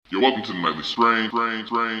Yo, welcome to the Nightly Strange.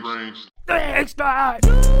 Thanks, guys.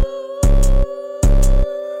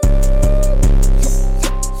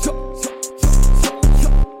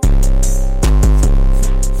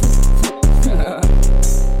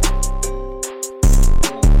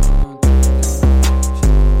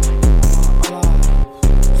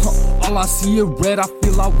 All I see is red, I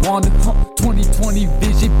feel I want it. 2020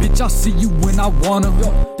 vision, bitch, I see you when I wanna.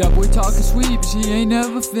 That boy talking sweet, but she ain't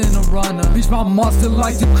never finna run her. Bitch, my monster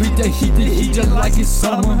like to creep that heat just like it's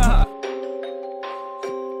summer.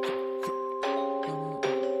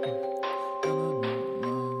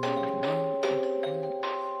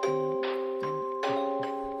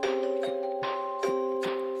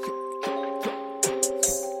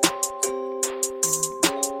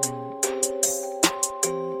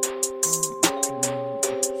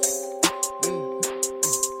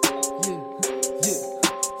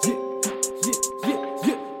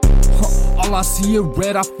 All I see is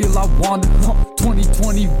red, I feel I want it.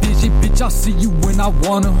 2020 vision, bitch, I see you when I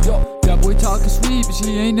wanna. That boy talking sweet, but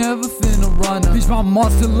she ain't never finna run her. Bitch, my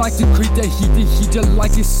monster like to creep that heat just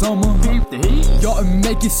like it's summer. Y'all and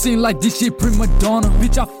make it seem like this shit prima donna.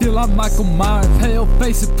 Bitch, I feel like Michael Myers, pale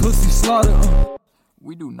face and pussy slaughter.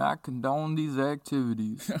 We do not condone these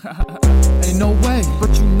activities. Ain't no way,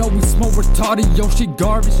 but you know we smoke retarded, yo shit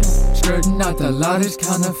garbage. Skirting out the loudest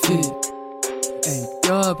counterfeit. Ay,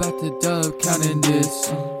 dub after dub, counting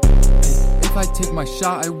this. If I take my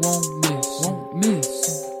shot, I won't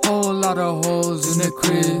miss. Whole lot of hoes in the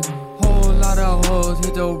crib. Whole lot of hoes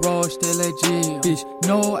hit the road, stay legit. Bitch,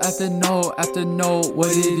 no after no, what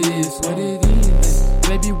it is.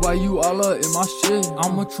 Baby, why you all up in my shit?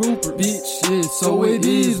 I'm a trooper, bitch, shit. So it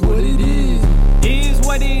is what it is. Is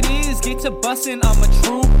what it is, get to bustin', I'm a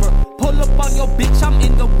trooper. Pull up on your bitch, I'm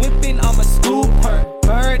in the whipping, I'm a scooper.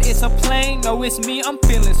 Bird, it's a plane, no, it's me, I'm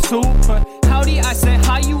feeling super. Howdy, I said,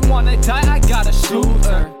 how you wanna die? I got a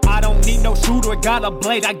shooter. I don't need no shooter, got a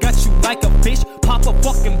blade, I got you like a fish. Pop a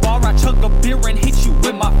fucking bar, I chug a beer and hit you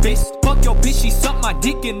with my fist. Fuck your bitch, she suck my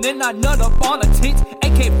dick and then I nut up on her tits.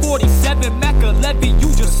 AK-47, Mac 11, you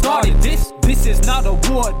just started this. This is not a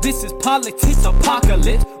war, this is politics,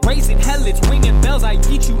 apocalypse. Raising hell, it's ringing bells, I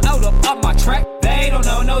eat you out up on my track. They don't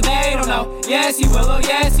know, no, they don't know. Yes, he will, oh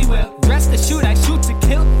yes, he will. Dress to shoot, I shoot to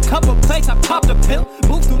kill. Couple plates, I pop the pill.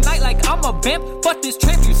 Move through night like I'm a vamp. Fuck this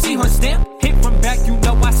tramp, you see her stamp. Hit from back, you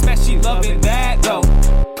know I smash, she loving that though.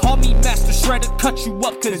 Call me Master Shredder, cut you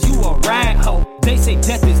up cause you a rat hoe. They say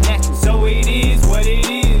death is natural, so it is what it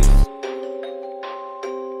is.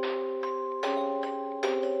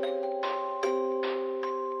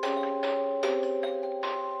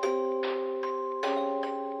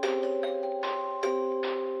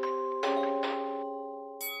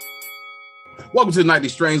 Welcome to the Nightly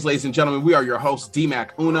Strange, ladies and gentlemen. We are your hosts,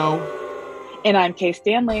 D-Mac Uno. And I'm Kay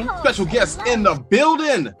Stanley. Special guests in the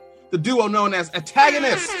building. The duo known as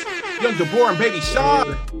Antagonist, Young Deborah and Baby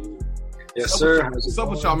Sean. Yes, sir. What's up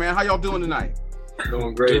with y'all, man? How y'all doing tonight?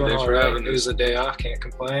 Doing great. Thanks for having me. It was a day off. Can't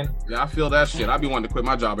complain. Yeah, I feel that shit. I be wanting to quit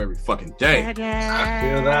my job every fucking day. I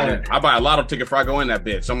feel that. I buy a lotto ticket before I go in that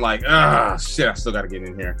bitch. I'm like, shit, I still got to get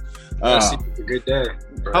in here. It's a good day.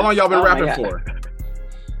 Bro. How long y'all been rapping for?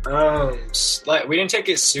 Like we didn't take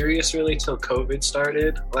it serious really till COVID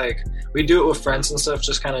started. Like we do it with friends and stuff,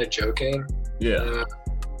 just kind of joking. Yeah.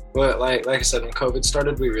 But like I said, when COVID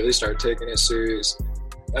started, we really started taking it serious.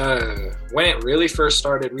 When it really first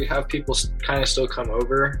started, we'd have people kind of still come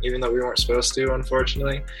over, even though we weren't supposed to,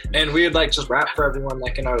 unfortunately. And we would like just rap for everyone,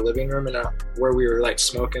 like in our living room and where we were like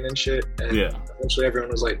smoking and shit. And eventually everyone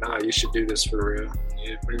was like, "Nah, you should do this for real."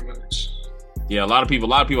 Yeah, pretty much. Yeah, a lot of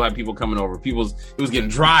people had people coming over. It was getting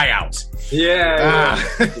dry out. Yeah.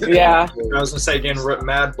 Yeah. I was gonna say getting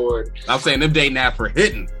mad bored. I'm saying them dating app for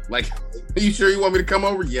hitting. Like, are you sure you want me to come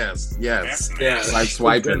over? Yes. Yeah. Like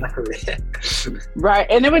swiping. Right.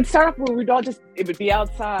 And it would start off where it would be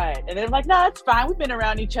outside. And then like, no, it's fine. We've been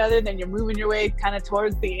around each other. And then you're moving your way kind of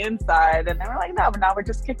towards the inside. And then we're like, no, but now we're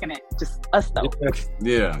just kicking it. Just us though.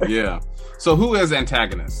 Yeah. So who is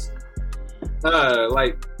Antagonist?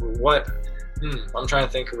 Like what? I'm trying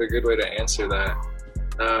to think of a good way to answer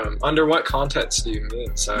that. Under what context do you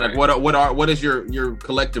mean? Sorry. Like what is your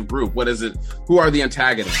collective group? What is it? Who are the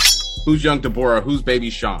antagonists? Who's Young Deborah? Who's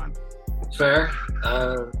Baby Sean? Fair.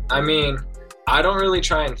 I mean, I don't really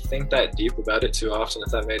try and think that deep about it too often,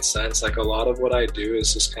 if that made sense. Like a lot of what I do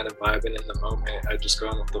is just kind of vibing in the moment. I just go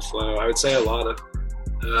on with the flow. I would say a lot of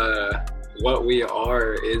what we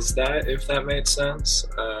are is that, if that made sense.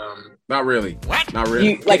 Not really. What? Not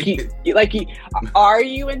really. Are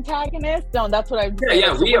you antagonists? No, that's what I'm saying.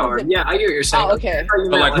 Yeah, we are. Yeah, I get what you're saying. Oh,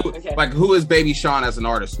 okay. But who is Baby Sean as an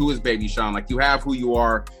artist? Who is Baby Sean? Like, you have who you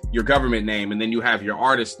are, your government name, and then you have your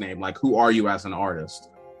artist name. Like, who are you as an artist?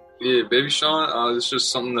 Yeah, Baby Sean, it's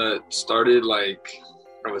just something that started like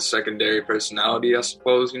of a secondary personality, I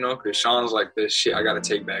suppose, because Sean's like this shit I gotta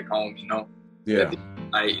take back home, Yeah. At the end of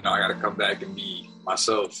the night, I gotta come back and be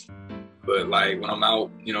myself. But like when I'm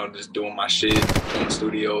out, just doing my shit, in the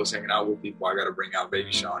studios, hanging out with people, I gotta bring out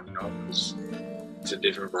Baby Sean, because it's a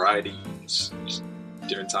different variety. It's just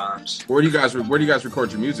different times. Where do you guys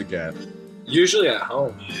record your music at? Usually at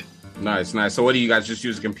home. Nice. So what do you guys just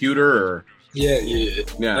use, a computer or? Yeah.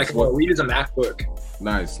 Like we use a MacBook.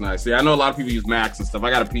 Nice. Yeah, I know a lot of people use Macs and stuff. I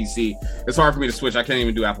got a PC. It's hard for me to switch. I can't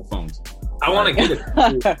even do Apple phones. I want to get it.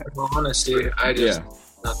 In all honesty, I just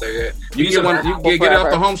not there yet. You get one. You get it off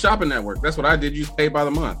the Home Shopping Network. That's what I did. You pay by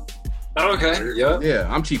the month. Okay. Yep.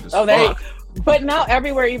 Yeah, I'm cheap as fuck. But now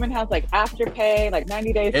everywhere even has like Afterpay, like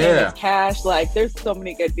 90 days payments, cash. Like there's so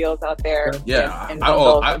many good deals out there. Yeah, I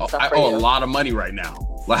owe a lot of money right now.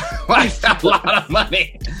 Like a lot of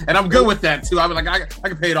money, and I'm good with that too. I'm like, I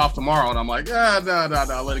can pay it off tomorrow, and I'm like,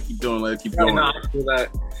 no, let it keep going, let it keep going. No, I do that.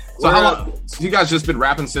 So how long? So you guys just been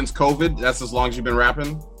rapping since COVID? That's as long as you've been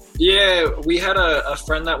rapping? Yeah, we had a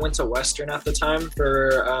friend that went to Western at the time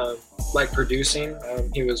for like producing.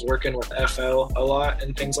 He was working with FL a lot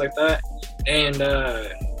and things like that, and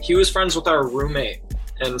he was friends with our roommate,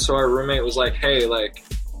 and so our roommate was like, hey, like,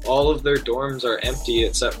 all of their dorms are empty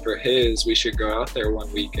except for his. We should go out there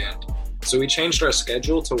one weekend. So we changed our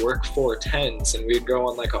schedule to work 4/10s, and we'd go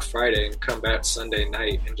on like a Friday and come back Sunday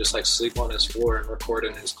night and just like sleep on his floor and record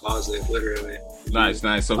in his closet, literally. Nice.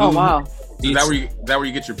 So wow. Is that where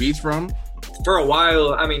you get your beats from? For a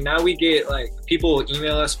while, I mean, now we get like people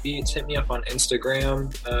email us beats, hit me up on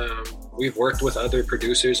Instagram. We've worked with other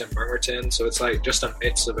producers in Bremerton, so it's like just a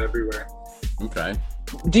mix of everywhere. Okay.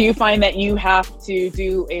 Do you find that you have to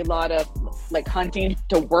do a lot of like hunting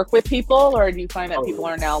to work with people, or do you find that people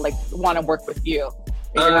are now like want to work with you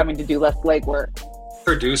and you're having to do less legwork?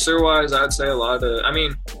 Producer wise, I'd say a lot of, I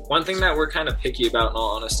mean, one thing that we're kind of picky about in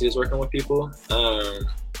all honesty is working with people.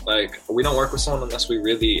 Like, we don't work with someone unless we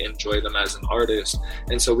really enjoy them as an artist.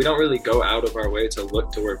 And so we don't really go out of our way to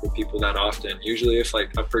look to work with people that often. Usually if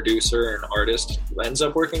like a producer or an artist ends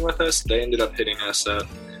up working with us, they ended up hitting us up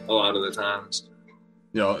a lot of the times.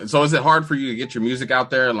 So is it hard for you to get your music out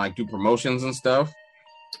there and like do promotions and stuff?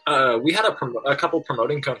 We had a couple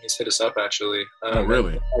promoting companies hit us up actually. Oh,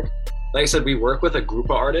 really? Like I said, we work with a group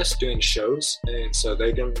of artists doing shows, and so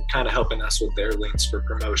they can kind of helping us with their links for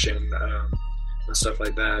promotion and stuff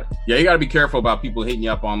like that. Yeah, you got to be careful about people hitting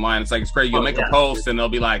you up online. It's like, it's crazy. You'll make a post and they'll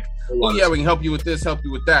be like, oh yeah, we can help you with this, help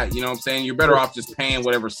you with that. You know what I'm saying? You're better off just paying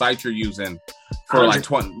whatever site you're using for like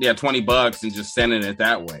 $20 and just sending it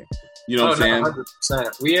that way. You know what I'm saying?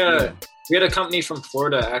 100%. We had a company from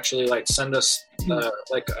Florida actually like send us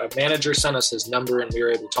like a manager sent us his number, and we were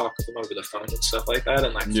able to talk with him over the phone and stuff like that,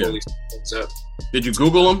 and like fully set things up. Did you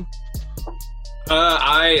Google him?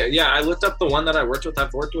 I looked up the one that I worked with.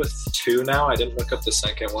 I've worked with two now. I didn't look up the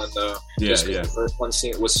second one though. The first one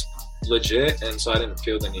was legit, and so I didn't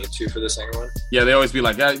feel the need to for the second one. Yeah, they always be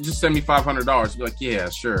like, yeah, just send me $500. Be like, yeah,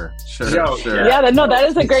 sure. Yeah, that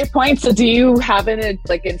is a great point. So do you have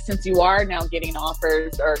since you are now getting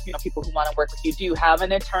offers or people who want to work with you, do you have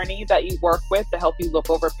an attorney that you work with to help you look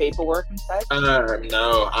over paperwork and such?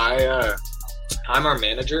 No, I'm our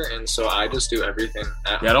manager, and so I just do everything.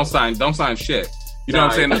 Don't sign shit. You know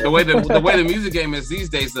what I'm saying? The way the music game is these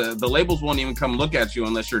days, the labels won't even come look at you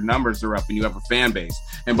unless your numbers are up and you have a fan base.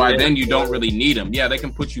 And by then, you don't really need them. Yeah, they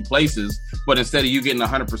can put you places, but instead of you getting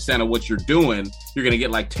 100% of what you're doing, you're going to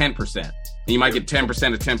get like 10%. And you might get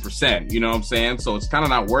 10% of 10%. You know what I'm saying? So it's kind of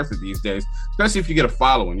not worth it these days, especially if you get a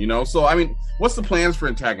following, So, I mean, what's the plans for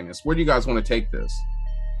Antagonists? Where do you guys want to take this?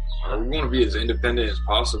 We want to be as independent as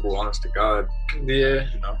possible, honest to God. Yeah.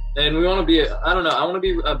 And we want to be, I want to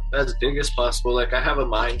be as big as possible. Like, I have a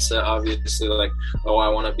mindset, obviously, like, oh, I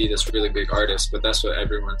want to be this really big artist, but that's what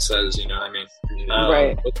everyone says, you know what I mean?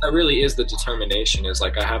 Right. But that really is the determination, is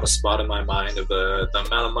like, I have a spot in my mind of the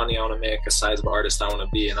amount of money I want to make, the size of artist I want to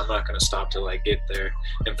be, and I'm not going to stop till I get there.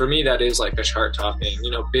 And for me, that is like a chart-topping,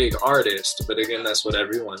 big artist, but again, that's what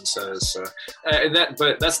everyone says. So,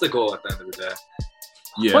 but that's the goal at the end of the day.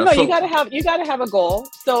 Yeah. Well, no, you gotta have a goal.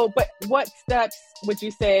 So, but what steps would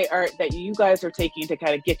you say that you guys are taking to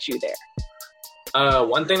kind of get you there?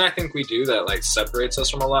 One thing I think we do that like separates us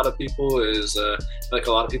from a lot of people is like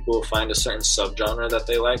a lot of people will find a certain subgenre that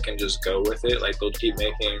they like and just go with it. Like they'll keep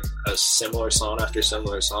making a similar song after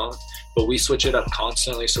similar song, but we switch it up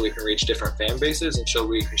constantly so we can reach different fan bases and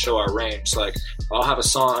we can show our range. Like I'll have a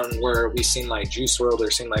song where we sing like Juice WRLD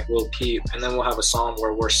or sing like Lil Peep, and then we'll have a song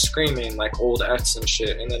where we're screaming like old X and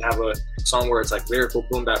shit, and then have a song where it's like lyrical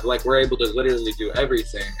boom bap. Like we're able to literally do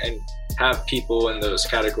everything and have people in those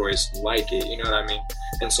categories like it, you know what I mean?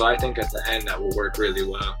 And so I think at the end that will work really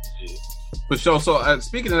well. For sure. So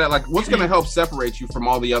speaking of that, like what's going to help separate you from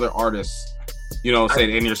all the other artists, you know,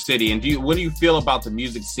 say in your city? And what do you feel about the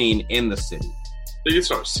music scene in the city? I think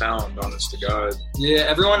it's our sound, honest to God. Yeah,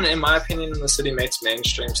 everyone, in my opinion, in the city makes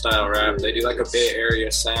mainstream style rap. They do like a Bay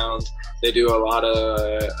Area sound. They do a lot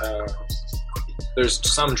of there's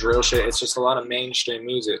some drill shit. It's just a lot of mainstream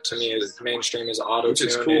music. To me, mainstream is auto-tune.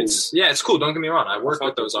 It's cool. It's cool. Don't get me wrong. I work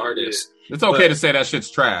with those artists. It's okay to say that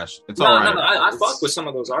shit's trash. It's all right. No, I fuck with some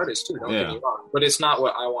of those artists too. Don't get me wrong. But it's not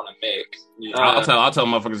what I want to make. Yeah. I'll tell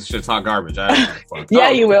motherfuckers this shit's hot garbage.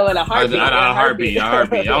 You will in a heartbeat. A heartbeat.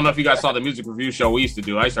 I don't know if you guys saw the music review show we used to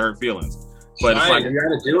do. I used to hurt feelings. But it's like you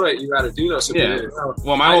gotta do it. You gotta do those. Yeah.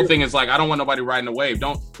 Well, my whole thing is like I don't want nobody riding the wave.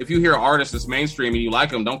 If you hear an artist that's mainstream and you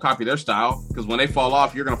like them, don't copy their style, because when they fall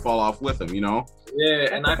off, you're gonna fall off with them. You know.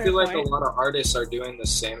 Yeah, and I feel like a lot of artists are doing the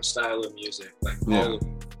same style of music, like all of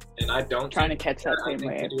them. And I don't trying to catch that same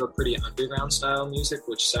way. We do a pretty underground style music,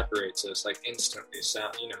 which separates us like instantly,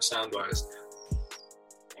 sound wise.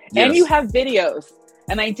 And you have videos.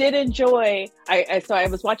 And I did enjoy. So I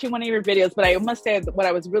was watching one of your videos, but I must say what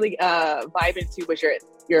I was really vibing to was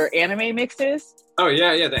your anime mixes. Oh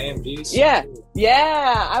yeah, the AMVs. Yeah.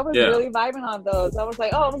 I was really vibing on those. I was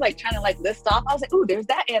like trying to like list off. I was like, ooh, there's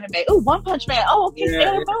that anime. Ooh, One Punch Man. Oh, okay,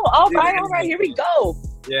 Sailor Moon. All right, here we go.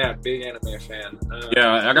 Yeah, big anime fan.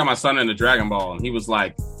 I got my son into Dragon Ball, and he was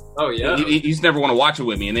like, oh yeah, he's never want to watch it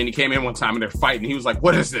with me. And then he came in one time and they're fighting. He was like,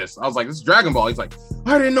 "What is this?" I was like, "This is Dragon Ball." He's like,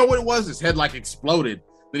 "I didn't know what it was." His head like exploded.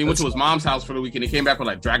 Then he went to his mom's house for the weekend. He came back with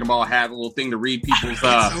like Dragon Ball hat, a little thing to read people's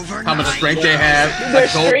how much strength they have. Like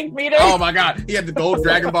strength meter. Oh my god, he had the gold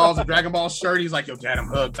Dragon Balls, the Dragon Ball shirt. He's like, "Yo, Dad, I'm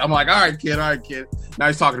hooked." I'm like, all right, kid. Now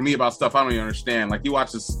he's talking to me about stuff I don't even understand. Like he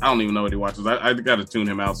watches, I don't even know what he watches. I got to tune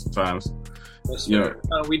him out sometimes.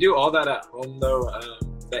 We do all that at home though.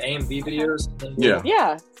 The AMV videos.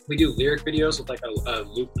 Yeah. We do lyric videos with like a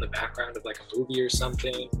loop in the background of like a movie or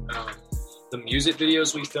something. The music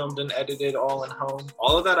videos we filmed and edited all in home.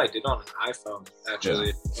 All of that I did on an iPhone, actually.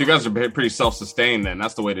 Yeah. So you guys are pretty self-sustained then.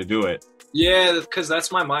 That's the way to do it. Yeah, because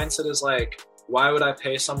that's my mindset is like, why would I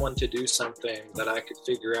pay someone to do something that I could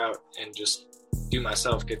figure out and just do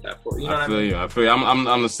myself, get that for? You know what I mean? I feel you.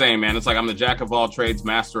 I'm the same, man. It's like I'm the jack of all trades,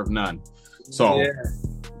 master of none. So... Yeah.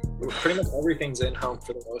 Pretty much everything's in home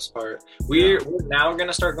for the most part. We're now going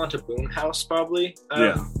to start going to Boom House probably.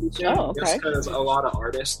 Okay. Just because a lot of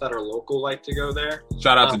artists that are local like to go there.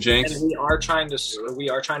 Shout out to Jinx. And we are trying to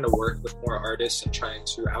work with more artists and trying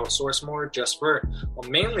to outsource more just for,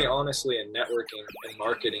 mainly honestly in networking and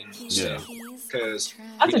marketing. Yeah. Because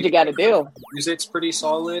that's what you got to do. Music's pretty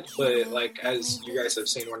solid, but like as you guys have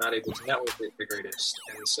seen, we're not able to network with the greatest,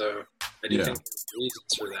 and so I do think there's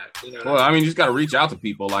reasons for that. You know. Well, I mean, you just got to reach out to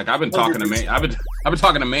people. Like I've been talking to I've been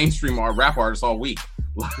talking to mainstream rap artists all week.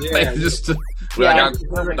 All week. Like I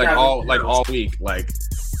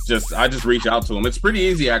just reach out to them. It's pretty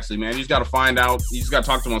easy actually, man. You just got to find out. You just got to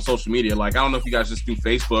talk to them on social media. Like I don't know if you guys just do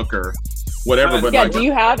Facebook or whatever, but do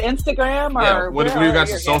you have Instagram or what do you got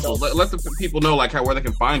your socials? Let the people know like where they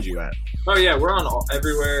can find you at. Oh yeah, we're on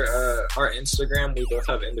everywhere. Our Instagram, we both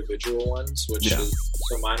have individual ones, which is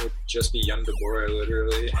so mine would just be Young Deborah,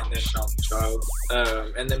 literally, and then Sean Child.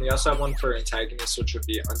 And then we also have one for Antagonist, which would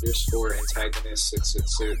be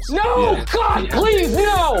 _Antagonist666. No, God, please,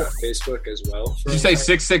 no. Facebook as well. Did you say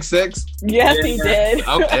 666? Yes, he did.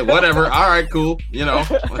 Okay, whatever. All right, cool. You know,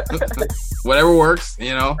 whatever works.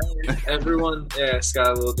 You know, everyone, it's got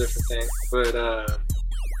a little different thing, but.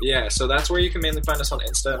 Yeah, so that's where you can mainly find us on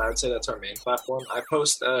Insta, and I would say that's our main platform. I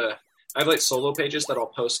post, I have like solo pages that I'll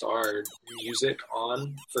post our music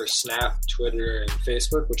on for Snap, Twitter, and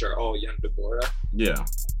Facebook, which are all Young Deborah. Yeah.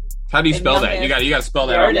 How do you spell that? You got to spell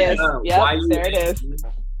that out. There it is. Yep, there it is.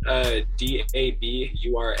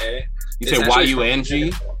 DABURA. You say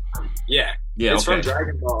YUNG? Yeah. Yeah, it's from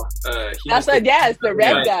Dragon Ball. That's it's the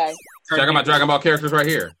red guy. Check out my Dragon Ball characters right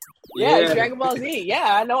here. Yeah, Dragon Ball Z.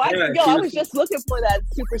 Yeah, I know. I was just looking for that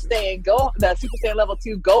Super Saiyan level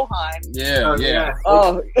 2 Gohan. Yeah.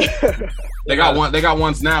 Oh. They got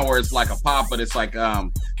ones now where it's like a pop, but it's like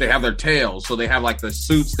they have their tails, so they have like the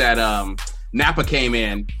suits that Napa came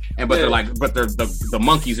in, but they're the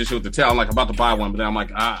monkeys and shit with the tail. I'm like about to buy one, but then I'm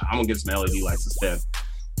like, I'm gonna get some LED lights instead.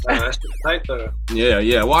 That's tight though.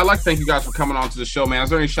 Yeah. Well, I'd like to thank you guys for coming on to the show, man. Is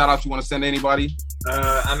there any shout outs you want to send to anybody?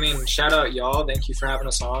 Shout out y'all. Thank you for having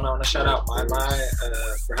us on. I want to shout out My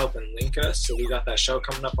for helping link us. So we got that show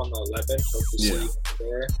coming up on the 11th. Hope to see you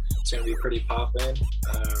there. It's gonna be pretty poppin'.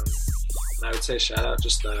 And I would say shout out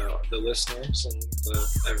just the listeners and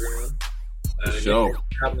everyone. Show for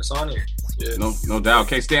having us on here. Yeah. No doubt.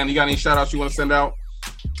 Okay, Stan, you got any shout outs you want to send out?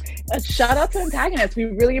 A shout out to Antagonists. We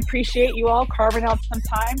really appreciate you all carving out some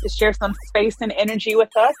time to share some space and energy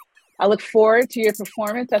with us. I look forward to your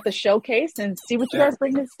performance at the showcase and see what you guys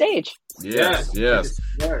bring to the stage. Yes.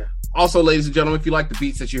 Also, ladies and gentlemen, if you like the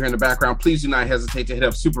beats that you hear in the background, please do not hesitate to hit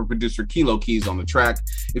up super producer Kilo Keys on the track.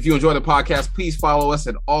 If you enjoy the podcast, please follow us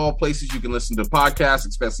at all places you can listen to podcasts,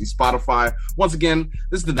 especially Spotify. Once again,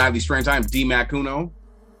 this is The Nightly Strange. I'm D Mac Uno.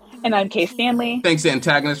 And I'm Kay Stanley. Thanks to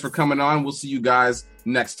Antagonists for coming on. We'll see you guys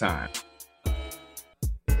next time.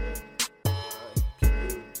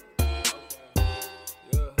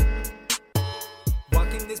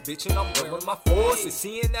 Bitch, and I'm wearing my forces.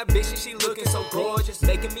 Seeing that bitch and she looking so gorgeous,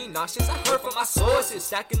 making me nauseous. I heard from my sources,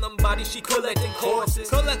 stacking them bodies, she collecting corpses.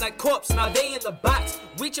 Collect like corpse, now they in the box.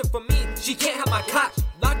 Reaching for me, she can't have my cock.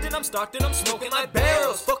 Locked in, I'm stalked and I'm smoking like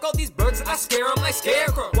barrels. Fuck all these birds, I scare them like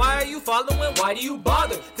scarecrow. Why are you following? Why do you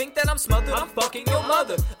bother? Think that I'm smothered? I'm fucking your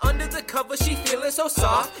mother. Under the cover, she feeling so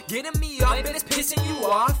soft, getting me up and it's pissing you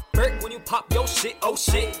off. Break when you pop your shit, oh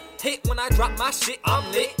shit. Hit when I drop my shit,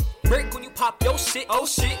 I'm lit. Break when you pop your shit, oh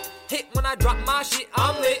shit. Hit when I drop my shit,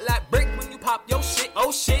 I'm lit. Like break when you pop your shit,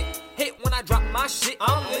 oh shit. Hit when I drop my shit,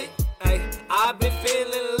 I'm lit. Ay, I've been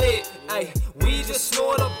feeling lit. Ay, we just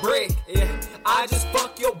snort a brick. Yeah, I just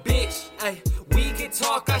fuck your bitch. Ay, we can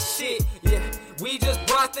talk our shit. Yeah, we just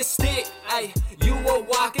brought the stick. Ay, you were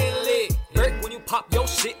walking lit. Break when you pop your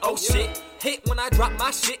shit, oh shit. Hit when I drop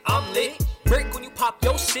my shit, I'm lit. Break when you pop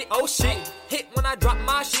your shit, oh shit. Hit when I drop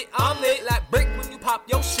my shit, I'm lit. Like break when you pop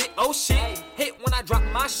your shit, oh shit. Hit when I drop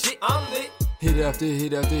my shit, I'm lit. Hit after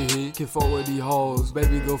hit after hit, can fuck with these hoes,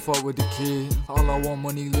 baby go fuck with the kid. All I want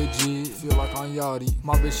money legit, feel like I'm Yachty.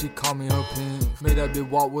 My bitch she call me her pimp, made that bitch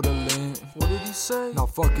walk with a limp. What did he say? Now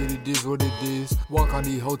fuck it, it is what it is. Walk on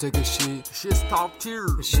these hoes, take a shit. Shit's top tier.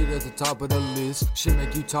 The shit at the top of the list. Shit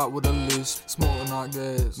make you top with a list. Smoking on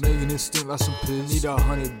gas, making it stink like some piss. Need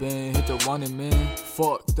 100 band, hit the 100 man.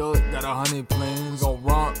 Fucked up, got 100 plans. We gon'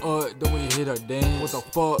 run up, then we hit a dance. What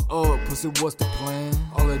the fuck up, pussy? What's the plan?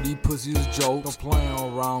 All of these pussies is jokes. Don't play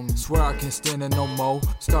around me. Swear I can't stand it no more.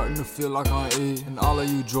 Starting to feel like I'm it. And all of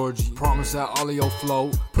you Georgie, promise that all of your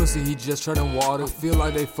float. Pussy he just treading water. I feel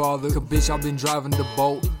like they father. Cause bitch I been driving the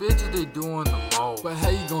boat. These bitches they doing the most. But how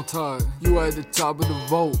you gon' talk? You at the top of the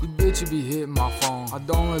vote. These bitches be hitting my phone. I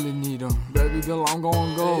don't really need them. Baby girl I'm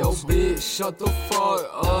gon' go. Hey, yo bitch shut the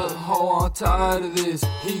fuck up. Ho I'm tired of this.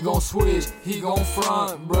 He gon' switch. He gon'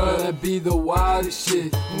 front. Bruh that be the wildest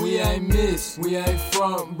shit. We ain't miss. We ain't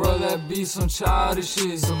front. Bruh that be some childish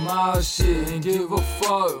shit, some mild shit. Ain't give a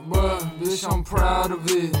fuck, bruh. Bitch, I'm proud of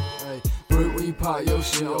it. Hey, Brick when you pop your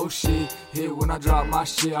shit, oh shit. Hit when I drop my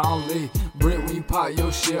shit, I'm lit. Brick when you pop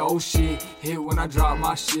your shit, oh shit. Hit when I drop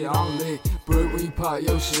my shit, I'm lit. Brick when you pop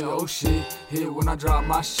your shit, oh shit. Hit when I drop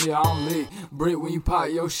my shit, I'm lit. Brick when you pop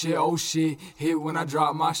your shit, oh shit. Hit when I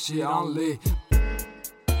drop my shit, I'm lit.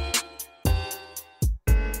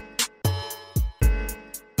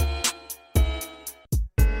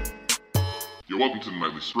 You're welcome to the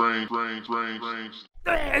Nightly Strange.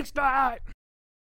 Extra hot.